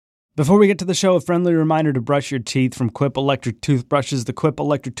Before we get to the show, a friendly reminder to brush your teeth from Quip electric toothbrushes. The Quip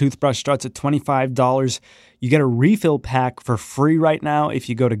electric toothbrush starts at $25. You get a refill pack for free right now if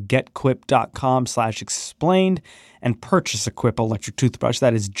you go to getquip.com/explained and purchase a Quip electric toothbrush.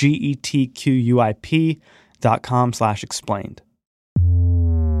 That is GETQUIP.com/explained.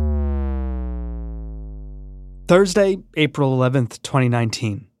 Thursday, April 11th,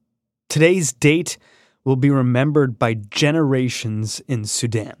 2019. Today's date will be remembered by generations in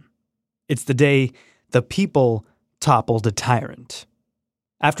Sudan. It's the day the people toppled a tyrant.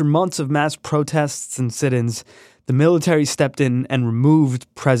 After months of mass protests and sit-ins, the military stepped in and removed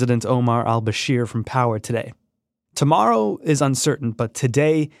President Omar al-Bashir from power today. Tomorrow is uncertain, but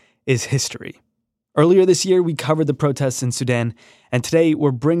today is history. Earlier this year, we covered the protests in Sudan, and today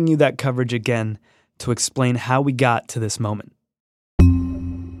we're bringing you that coverage again to explain how we got to this moment.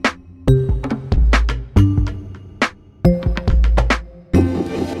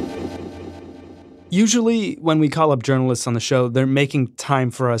 Usually, when we call up journalists on the show, they're making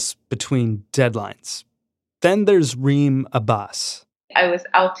time for us between deadlines. Then there's Reem Abbas. I was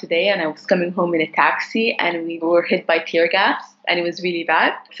out today and I was coming home in a taxi and we were hit by tear gas and it was really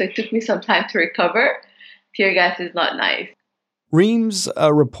bad. So it took me some time to recover. Tear gas is not nice. Reem's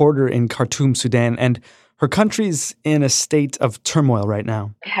a reporter in Khartoum, Sudan, and her country's in a state of turmoil right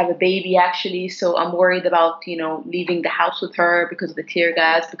now. I have a baby actually, so I'm worried about, leaving the house with her because of the tear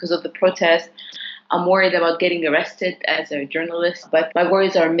gas, because of the protest. I'm worried about getting arrested as a journalist, but my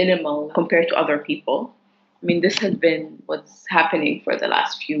worries are minimal compared to other people. I mean, this has been what's happening for the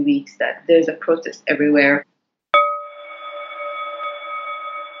last few weeks, that there's a protest everywhere.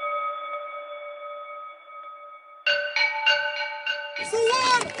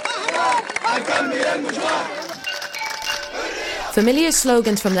 Familiar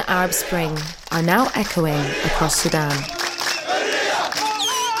slogans from the Arab Spring are now echoing across Sudan.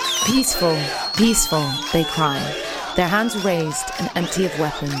 Peaceful, peaceful, they cry, their hands raised and empty of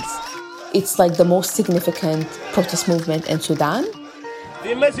weapons. It's like the most significant protest movement in Sudan.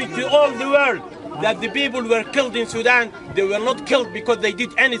 The message to all the world that the people were killed in Sudan, they were not killed because they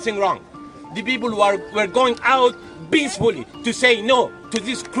did anything wrong. The people were going out peacefully to say no to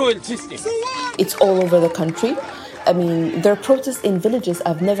this cruel system. It's all over the country. I mean, there are protests in villages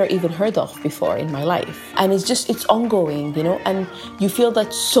I've never even heard of before in my life. And it's ongoing, and you feel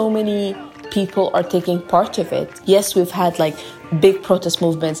that so many people are taking part of it. Yes, we've had big protest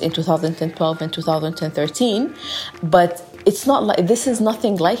movements in 2012 and 2013, but it's not like, this is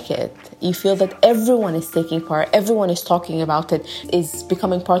nothing like it. You feel that everyone is taking part, everyone is talking about it, is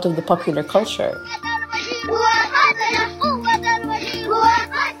becoming part of the popular culture.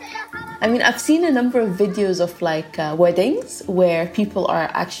 I mean, I've seen a number of videos of weddings where people are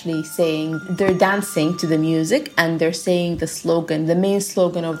actually they're dancing to the music and they're saying the main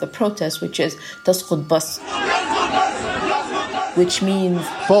slogan of the protest, which is "Tasqut bas," which means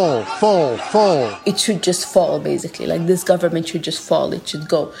fall, fall, fall. It should just fall, basically. This government should just fall. It should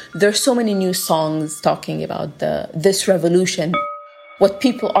go. There's so many new songs talking about this revolution, what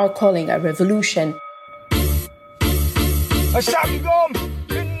people are calling a revolution.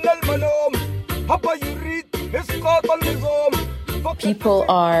 People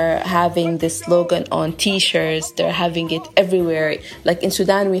are having this slogan on t-shirts. They're having it everywhere. In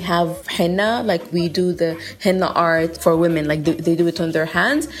Sudan, we have henna. We do the henna art for women. They do it on their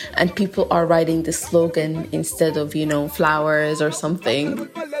hands. And people are writing this slogan instead of, flowers or something.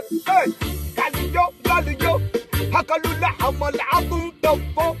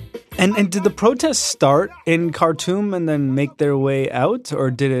 And did the protests start in Khartoum and then make their way out,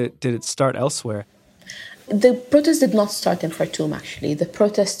 or did it start elsewhere? The protest did not start in Khartoum, actually. The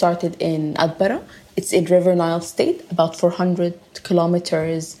protest started in al-Bashir. It's in River Nile State, about 400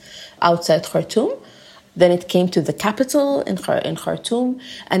 kilometers outside Khartoum. Then it came to the capital in Khartoum,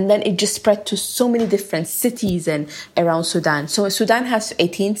 and then it just spread to so many different cities and around Sudan. So Sudan has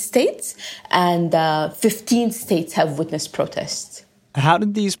 18 states, and 15 states have witnessed protests. How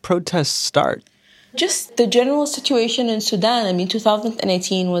did these protests start? Just the general situation in Sudan. I mean,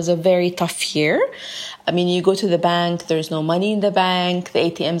 2018 was a very tough year. I mean, you go to the bank, there's no money in the bank, the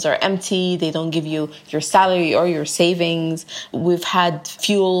ATMs are empty, they don't give you your salary or your savings. We've had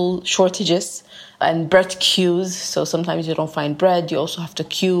fuel shortages and bread queues, so sometimes you don't find bread. You also have to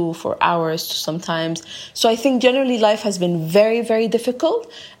queue for hours sometimes. So I think generally life has been very, very difficult.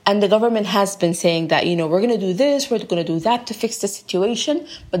 And the government has been saying that, we're going to do this, we're going to do that to fix the situation.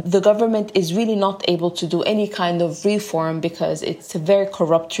 But the government is really not able to do any kind of reform because it's a very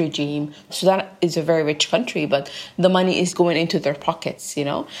corrupt regime. Sudan is a very rich country, but the money is going into their pockets,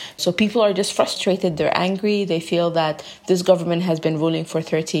 So people are just frustrated. They're angry. They feel that this government has been ruling for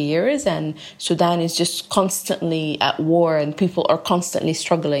 30 years and Sudan is just constantly at war and people are constantly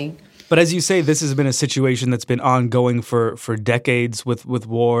struggling. But as you say, this has been a situation that's been ongoing for decades with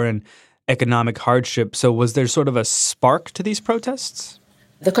war and economic hardship. So was there sort of a spark to these protests?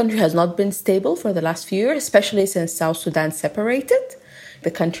 The country has not been stable for the last few years, especially since South Sudan separated.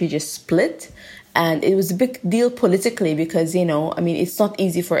 The country just split. And it was a big deal politically because, it's not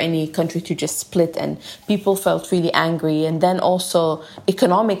easy for any country to just split and people felt really angry. And then also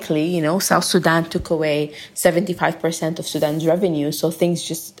economically, South Sudan took away 75% of Sudan's revenue. So things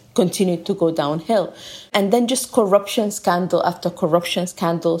just continued to go downhill. And then just corruption scandal after corruption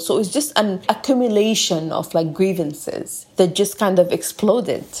scandal. So it's just an accumulation of grievances that just kind of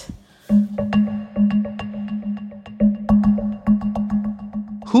exploded.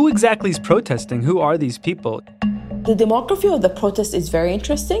 Who exactly is protesting? Who are these people? The demography of the protest is very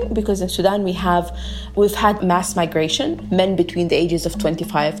interesting because in Sudan we've had mass migration. Men between the ages of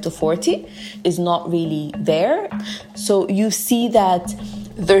 25 to 40 is not really there. So you see that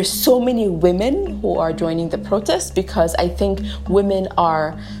there's so many women who are joining the protest because I think women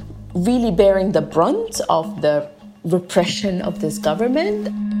are really bearing the brunt of the repression of this government.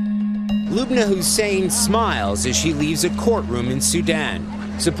 Lubna Hussein smiles as she leaves a courtroom in Sudan.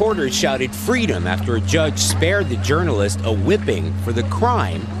 Supporters shouted freedom after a judge spared the journalist a whipping for the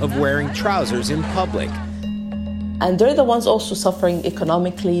crime of wearing trousers in public. And they're the ones also suffering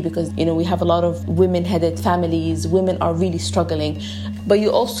economically because, we have a lot of women-headed families. Women are really struggling. But you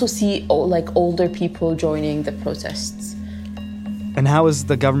also see older people joining the protests. And how has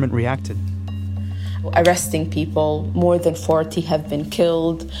the government reacted? Arresting people. More than 40 have been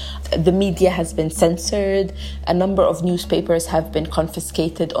killed. The media has been censored. A number of newspapers have been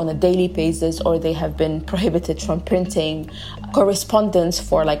confiscated on a daily basis or they have been prohibited from printing. Correspondence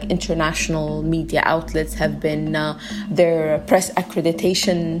for international media outlets have been, their press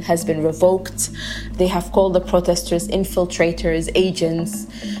accreditation has been revoked. They have called the protesters infiltrators, agents.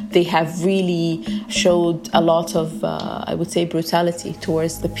 They have really showed a lot of, I would say, brutality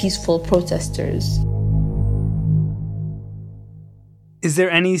towards the peaceful protesters. Is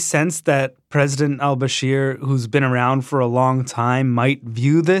there any sense that President al-Bashir, who's been around for a long time, might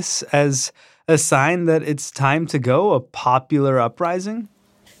view this as a sign that it's time to go, a popular uprising?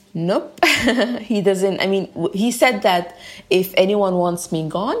 Nope, he doesn't. He said that if anyone wants me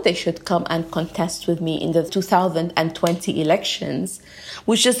gone, they should come and contest with me in the 2020 elections,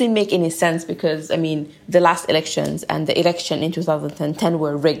 which doesn't make any sense because, the last elections and the election in 2010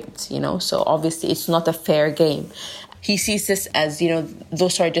 were rigged, so obviously it's not a fair game. He sees this as,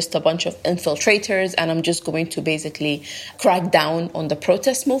 those are just a bunch of infiltrators and I'm just going to basically crack down on the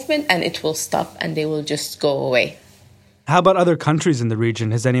protest movement and it will stop and they will just go away. How about other countries in the region?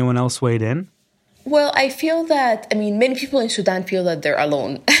 Has anyone else weighed in? Well, I feel that, many people in Sudan feel that they're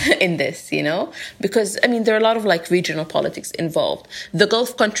alone in this, because, there are a lot of regional politics involved. The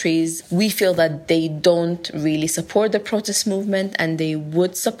Gulf countries, we feel that they don't really support the protest movement and they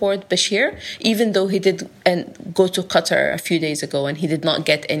would support Bashir, even though he did go to Qatar a few days ago and he did not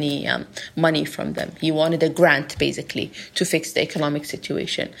get any money from them. He wanted a grant, basically, to fix the economic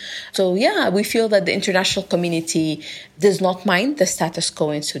situation. So, we feel that the international community does not mind the status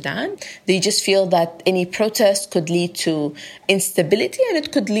quo in Sudan. They just feel that any protest could lead to instability and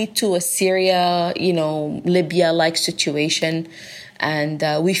it could lead to a Syria, Libya-like situation. And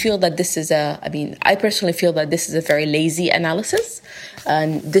we feel that this is I personally feel that this is a very lazy analysis.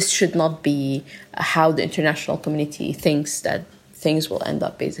 And this should not be how the international community thinks that things will end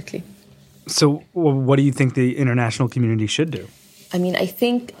up, basically. So what do you think the international community should do? I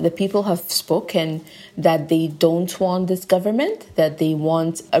think the people have spoken that they don't want this government, that they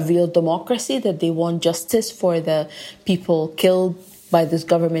want a real democracy, that they want justice for the people killed by this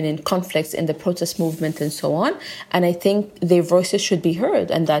government in conflicts in the protest movement and so on. And I think their voices should be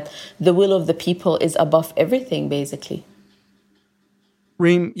heard and that the will of the people is above everything, basically.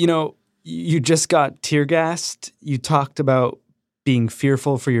 Reem, you just got tear gassed. You talked about being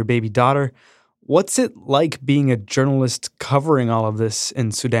fearful for your baby daughter. What's it like being a journalist covering all of this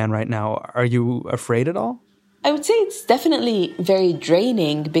in Sudan right now? Are you afraid at all? I would say it's definitely very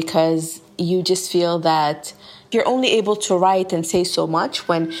draining because you just feel that You're only able to write and say so much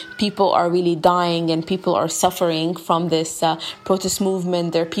when people are really dying and people are suffering from this protest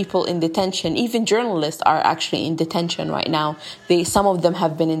movement. There are people in detention. Even journalists are actually in detention right now. Some of them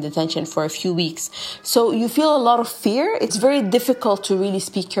have been in detention for a few weeks. So you feel a lot of fear. It's very difficult to really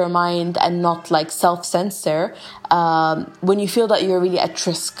speak your mind and not like self-censor when you feel that you're really at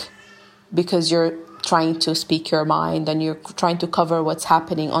risk because you're trying to speak your mind and you're trying to cover what's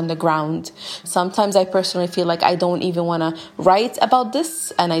happening on the ground. Sometimes I personally feel like I don't even want to write about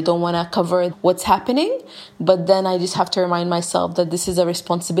this and I don't want to cover what's happening. But then I just have to remind myself that this is a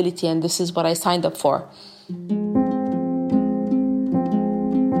responsibility and this is what I signed up for.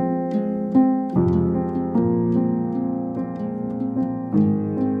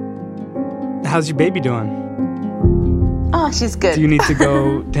 How's your baby doing? Oh, she's good. Do you need to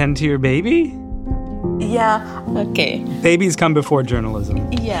go tend to your baby? Yeah, okay. Babies come before journalism.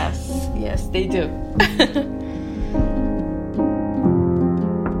 Yes, they do.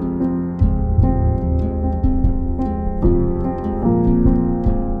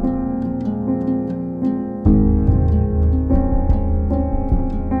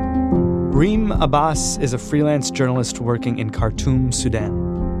 Reem Abbas is a freelance journalist working in Khartoum, Sudan.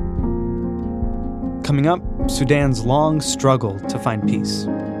 Coming up, Sudan's long struggle to find peace.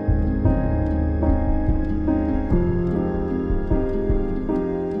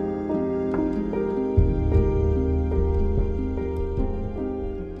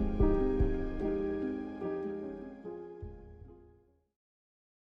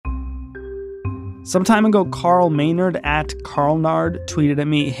 Some time ago, Carl Maynard at Carlnard tweeted at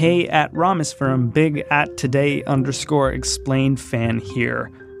me, "Hey, at Ramasfirm, big at today_explained fan here.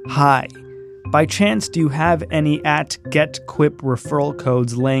 Hi. By chance, do you have any at Get Quip referral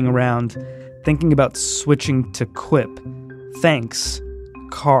codes laying around? Thinking about switching to Quip. Thanks,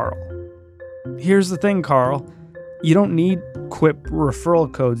 Carl." Here's the thing, Carl. You don't need Quip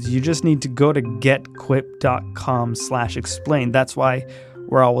referral codes. You just need to go to getquip.com/explain. That's why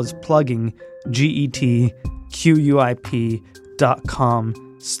we're always plugging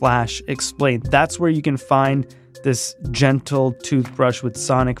getquip.com/explain. That's where you can find this gentle toothbrush with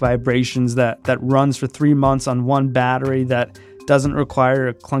sonic vibrations that runs for 3 months on one battery that doesn't require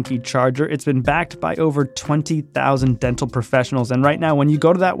a clunky charger. It's been backed by over 20,000 dental professionals. And right now, when you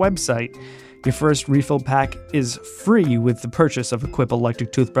go to that website, your first refill pack is free with the purchase of a Quip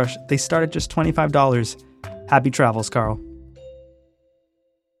electric toothbrush. They start at just $25. Happy travels, Carl.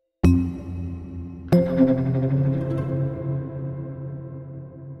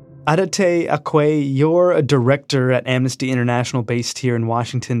 Adate Akwe, you're a director at Amnesty International based here in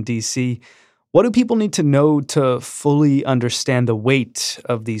Washington, D.C. What do people need to know to fully understand the weight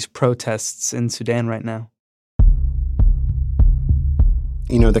of these protests in Sudan right now?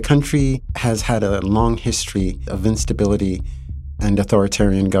 You know, the country has had a long history of instability and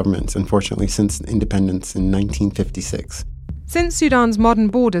authoritarian governments, unfortunately, since independence in 1956. Since Sudan's modern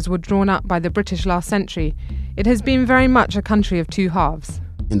borders were drawn up by the British last century, it has been very much a country of two halves.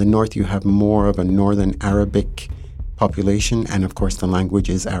 In the north, you have more of a northern Arabic population, and of course the language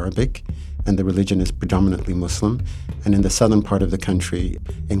is Arabic, and the religion is predominantly Muslim. And in the southern part of the country,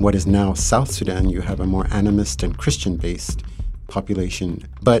 in what is now South Sudan, you have a more animist and Christian-based population.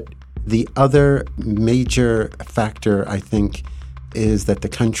 But the other major factor, I think, is that the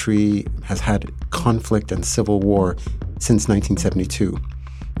country has had conflict and civil war since 1972,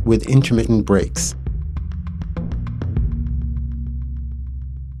 with intermittent breaks.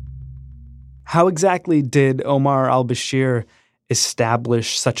 How exactly did Omar al-Bashir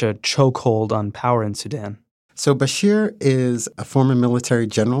establish such a chokehold on power in Sudan? So Bashir is a former military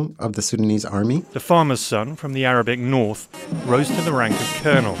general of the Sudanese army. The farmer's son from the Arabic north rose to the rank of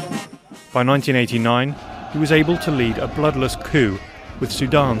colonel. By 1989, he was able to lead a bloodless coup with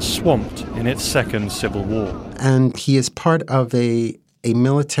Sudan swamped in its second civil war. And he is part of a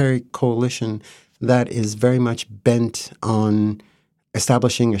military coalition that is very much bent on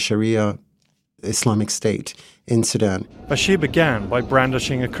establishing a Sharia Islamic State in Sudan. Bashir began by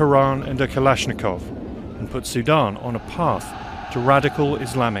brandishing a Quran and a Kalashnikov and put Sudan on a path to radical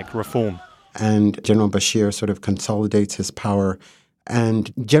Islamic reform. And General Bashir sort of consolidates his power.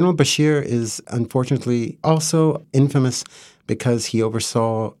 And General Bashir is unfortunately also infamous because he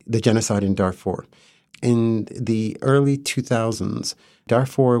oversaw the genocide in Darfur. In the early 2000s,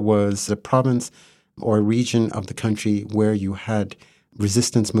 Darfur was a province or region of the country where you had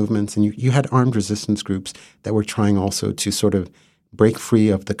resistance movements, and you had armed resistance groups that were trying also to sort of break free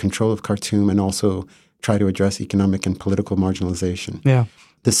of the control of Khartoum and also try to address economic and political marginalization. Yeah.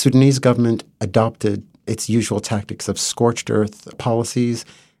 The Sudanese government adopted its usual tactics of scorched earth policies.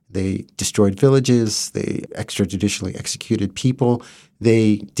 They destroyed villages. They extrajudicially executed people.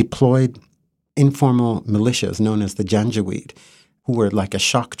 They deployed informal militias known as the Janjaweed, who were like a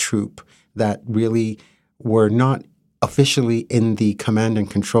shock troop that really were not officially in the command and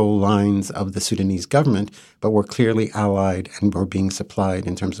control lines of the Sudanese government, but were clearly allied and were being supplied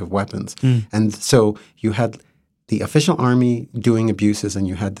in terms of weapons. And so you had the official army doing abuses and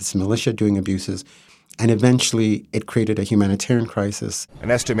you had this militia doing abuses. And eventually, it created a humanitarian crisis.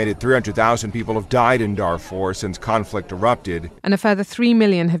 An estimated 300,000 people have died in Darfur since conflict erupted. And a further 3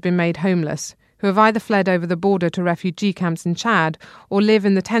 million have been made homeless, who have either fled over the border to refugee camps in Chad or live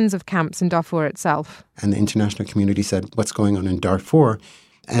in the tens of camps in Darfur itself. And the international community said, what's going on in Darfur?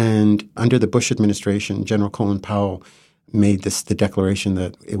 And under the Bush administration, General Colin Powell made the declaration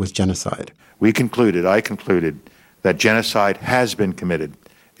that it was genocide. I concluded, that genocide has been committed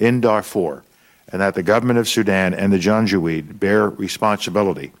in Darfur, and that the government of Sudan and the Janjaweed bear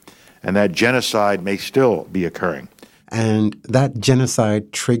responsibility, and that genocide may still be occurring. And that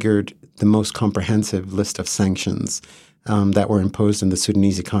genocide triggered the most comprehensive list of sanctions that were imposed on the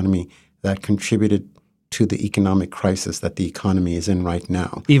Sudanese economy that contributed to the economic crisis that the economy is in right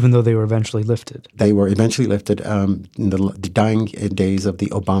now. Even though they were eventually lifted. They were eventually lifted in the dying days of the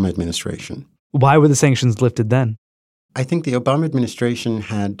Obama administration. Why were the sanctions lifted then? I think the Obama administration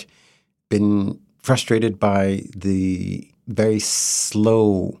had been frustrated by the very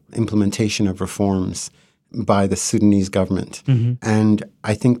slow implementation of reforms by the Sudanese government. And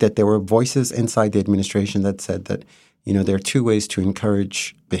I think that there were voices inside the administration that said that, there are two ways to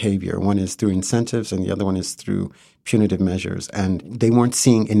encourage behavior. One is through incentives and the other one is through punitive measures. And they weren't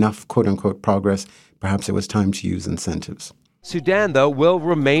seeing enough, quote-unquote, progress. Perhaps it was time to use incentives. Sudan, though, will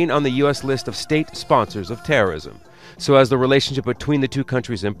remain on the U.S. list of state sponsors of terrorism. So as the relationship between the two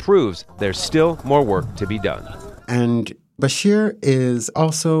countries improves, there's still more work to be done. And Bashir is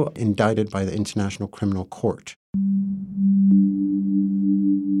also indicted by the International Criminal Court.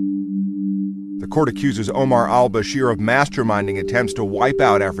 The court accuses Omar al-Bashir of masterminding attempts to wipe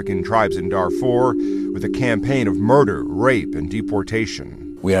out African tribes in Darfur with a campaign of murder, rape, and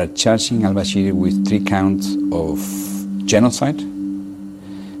deportation. We are charging al-Bashir with 3 counts of genocide,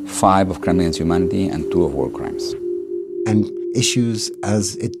 5 of crime against humanity, and 2 of war crimes. And issues,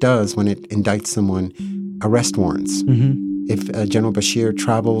 as it does when it indicts someone, arrest warrants. If General Bashir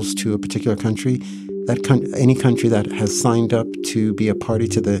travels to a particular country, any country that has signed up to be a party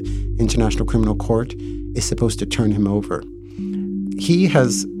to the International Criminal Court is supposed to turn him over. He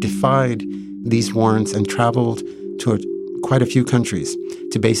has defied these warrants and traveled to quite a few countries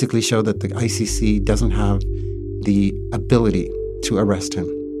to basically show that the ICC doesn't have the ability to arrest him.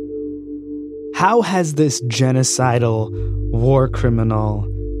 How has this genocidal war criminal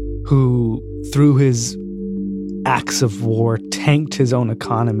who, through his acts of war, tanked his own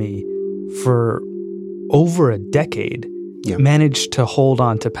economy for over a decade, managed to hold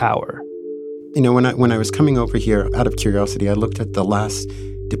on to power? When I was coming over here, out of curiosity, I looked at the last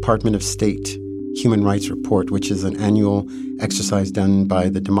Department of State Human Rights Report, which is an annual exercise done by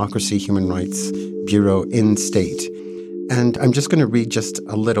the Democracy Human Rights Bureau in state. And I'm just going to read just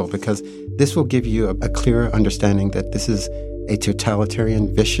a little because this will give you a clearer understanding that this is a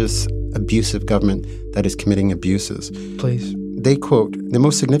totalitarian, vicious, abusive government that is committing abuses. Please. They quote, "The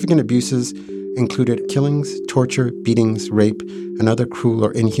most significant abuses included killings, torture, beatings, rape, and other cruel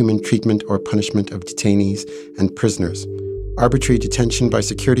or inhuman treatment or punishment of detainees and prisoners, arbitrary detention by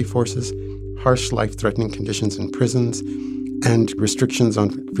security forces, harsh life-threatening conditions in prisons, and restrictions on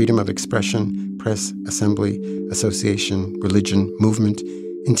freedom of expression, press, assembly, association, religion, movement,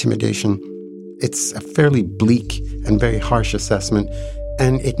 intimidation." It's a fairly bleak and very harsh assessment,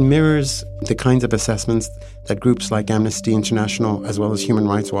 and it mirrors the kinds of assessments that groups like Amnesty International, as well as Human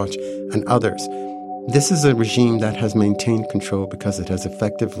Rights Watch and others. This is a regime that has maintained control because it has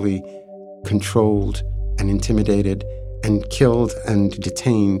effectively controlled and intimidated and killed and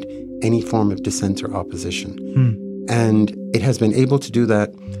detained any form of dissent or opposition. And it has been able to do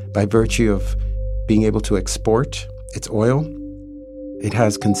that by virtue of being able to export its oil. It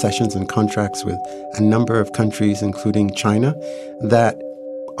has concessions and contracts with a number of countries, including China, that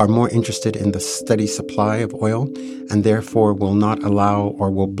are more interested in the steady supply of oil and therefore will not allow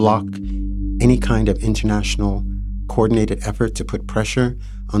or will block any kind of international coordinated effort to put pressure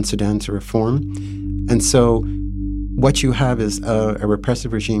on Sudan to reform. And so what you have is a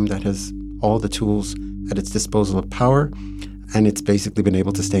repressive regime that has all the tools at its disposal of power, and it's basically been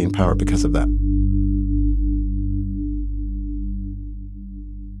able to stay in power because of that.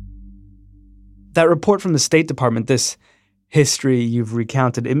 That report from the State Department, this history you've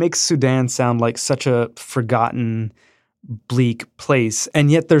recounted, it makes Sudan sound like such a forgotten, bleak place.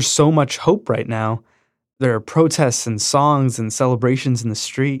 And yet there's so much hope right now. There are protests and songs and celebrations in the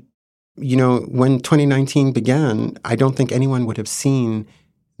street. You know, when 2019 began, I don't think anyone would have seen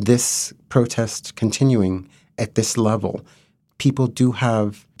this protest continuing at this level. People do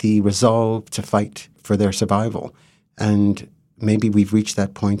have the resolve to fight for their survival. And maybe we've reached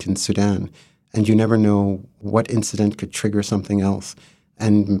that point in Sudan. And you never know what incident could trigger something else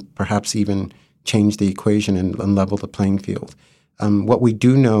and perhaps even change the equation and level the playing field. What we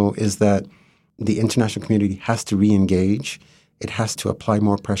do know is that the international community has to re-engage. It has to apply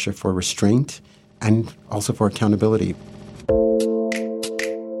more pressure for restraint and also for accountability.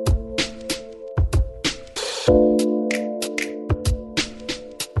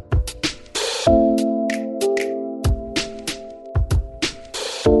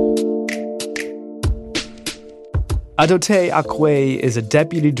 Adote Akwe is a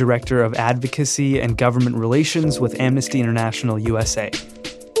Deputy Director of Advocacy and Government Relations with Amnesty International USA.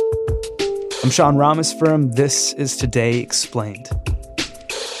 I'm Sean Rameswaram. This is Today Explained.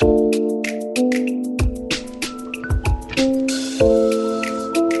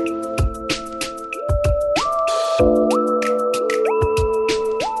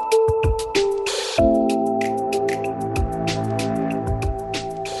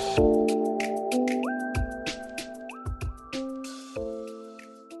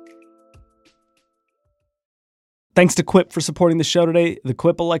 Thanks to Quip for supporting the show today. The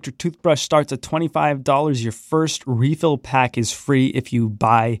Quip electric toothbrush starts at $25. Your first refill pack is free if you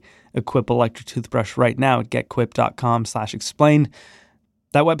buy a Quip electric toothbrush right now at getquip.com/explained.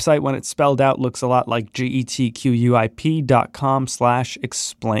 That website, when it's spelled out, looks a lot like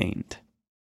getquip.com/explained.